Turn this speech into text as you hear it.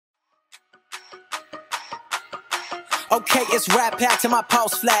Okay, it's rap packed to my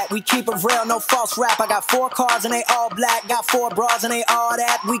pulse flat. We keep it real, no false rap. I got 4 cars and they all black. Got 4 bras and they all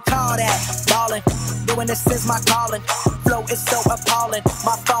that. We call that ballin'. Doing this is my calling. Flow is so appalling.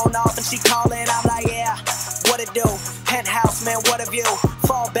 My phone off and she calling. I'm like, yeah, what it do? Penthouse, man, what a view.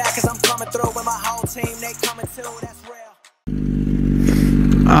 Fall back cause I'm coming through with my whole team. They coming too, that's real.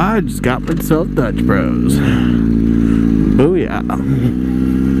 I just got myself Dutch Bros. Booyah.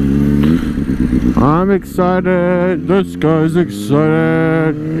 I'm excited. This guy's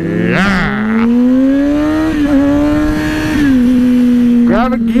excited. Yeah!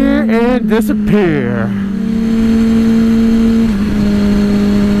 Grab a gear and disappear.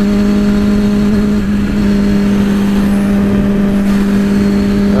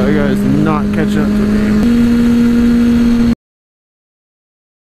 Oh, you guys not catching up to me.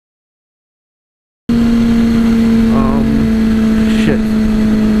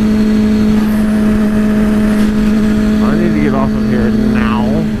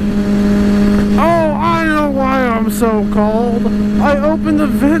 So cold. I opened the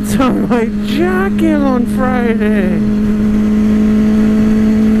vents on my jacket on Friday.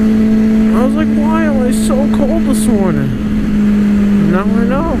 I was like, why am I so cold this morning? Now I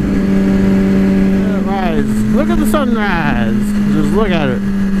know. Sunrise. Look at the sunrise. Just look at it.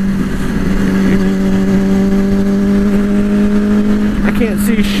 I can't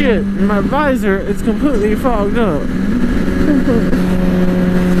see shit. In my visor, it's completely fogged up.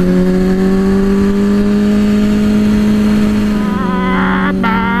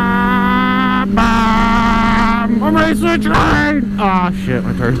 Switch line! Oh shit,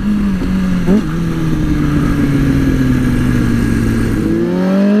 my turn.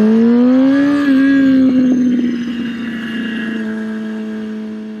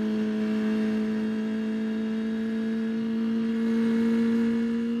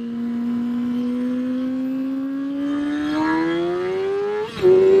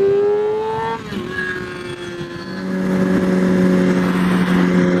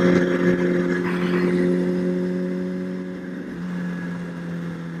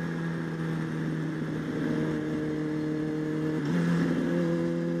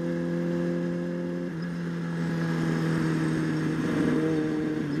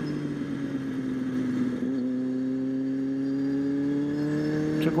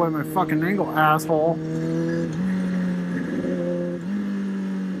 Took away my fucking angle, asshole.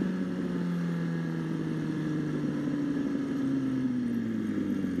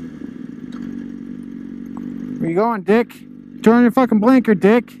 Where you going, Dick? Turn on your fucking blinker,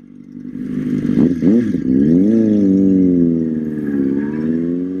 Dick.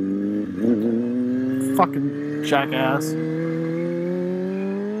 Fucking jackass.